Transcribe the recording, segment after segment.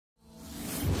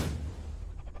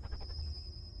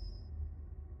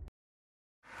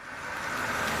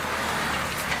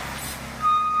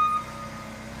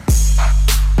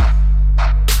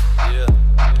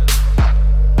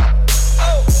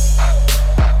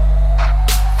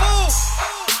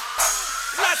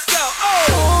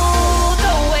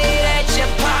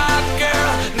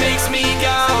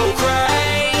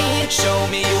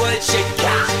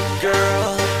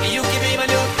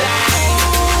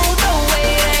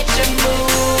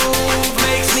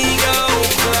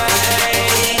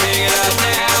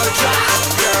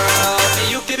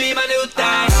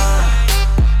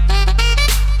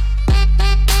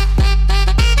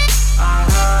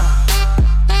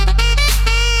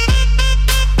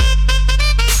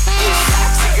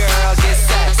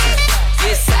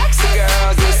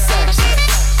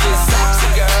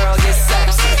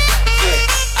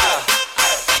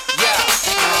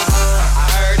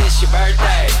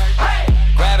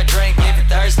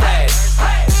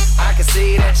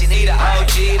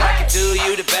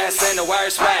the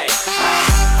worst way.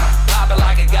 Pop it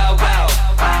like a go-go.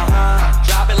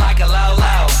 Drop it like a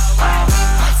low-low.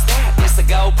 What's that? It's a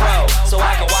GoPro, so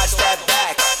I can watch that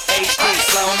back. HD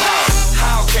slow-mo.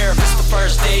 I don't care if it's the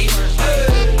first date.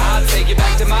 I'll take you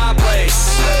back to my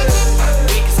place.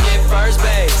 We can skip first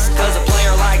base, cause a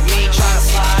player like me tryna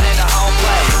slide into home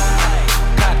plate.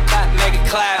 Clap, clap, make it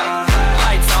clap.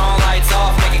 Lights on, lights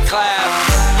off, make it clap.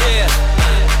 Yeah,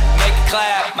 make it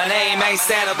clap. My name ain't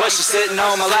Santa, but she's sitting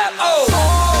on my lap. Oh,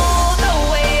 the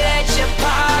way that you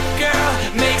pop, girl,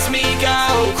 makes me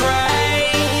go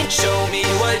crazy. Show me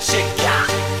what you got,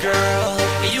 girl.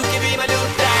 You can be my new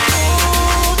thing.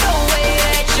 Oh, the way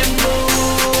that you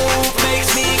move makes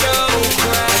me go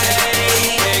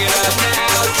crazy. Pick it up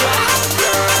now, drop,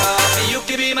 girl. You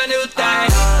can be my new thing.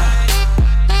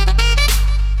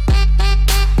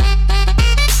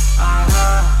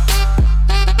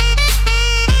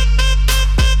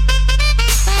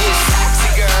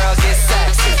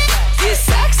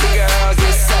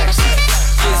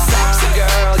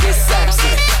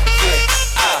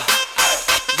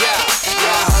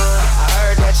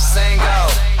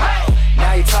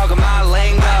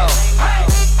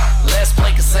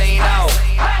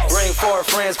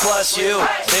 Friends plus you,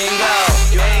 bingo.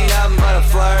 You ain't nothing but a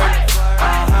flirt.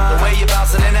 The way you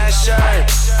bouncing in that shirt,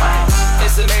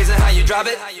 it's amazing how you drop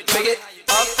it, pick it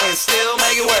up, and still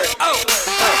make it work. Oh,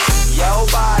 your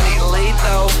body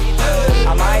lethal.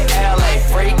 I might LA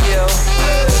freak you.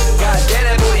 God damn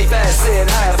that booty fat, sitting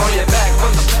high up on your back.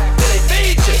 From the back, till they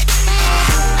feed you.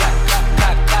 Clap, clap,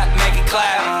 clap, clap, make it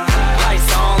clap.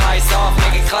 Lights on, lights off,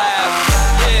 make it clap.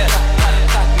 Yeah.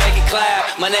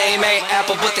 Clap. My name ain't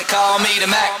Apple, but they call me the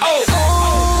Mac.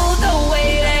 Oh, the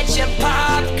way that you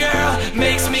pop, girl,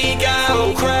 makes me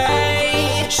go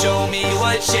crazy. Show me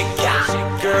what you got,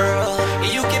 girl.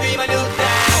 You can be my new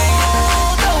thing.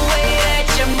 Oh, the way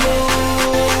that you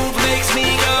move makes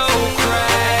me go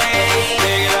crazy.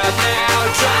 Pick it up now,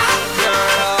 drop,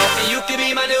 girl. You can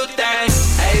be my new thing.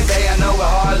 Hey, babe, I know we're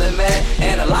hardly met,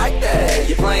 and I like that.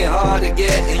 You're playing hard to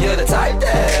get, and you're the type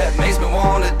that makes me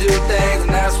wanna do things,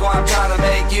 and that's why I'm trying to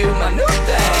make you my new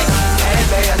thing. Hey,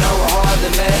 babe, I know we're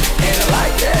hardly met, and I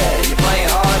like that. You're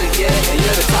playing hard to get, and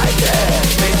you're the type that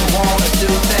makes me wanna do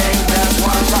things, and that's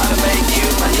why I'm trying to make you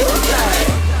my new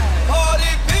thing.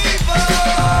 Party people!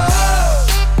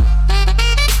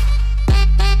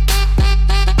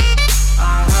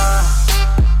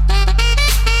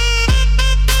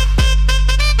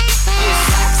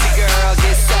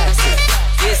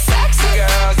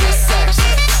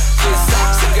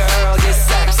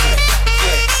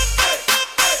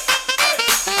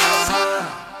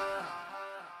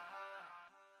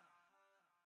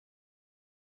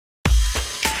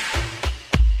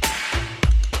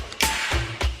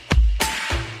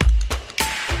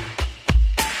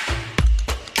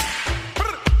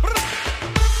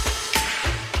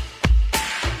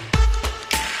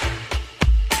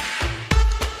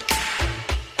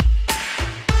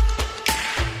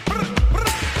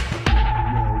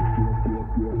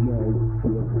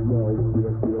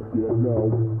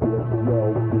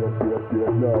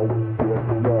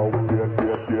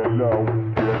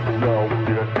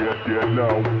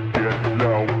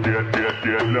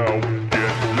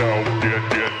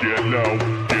 No.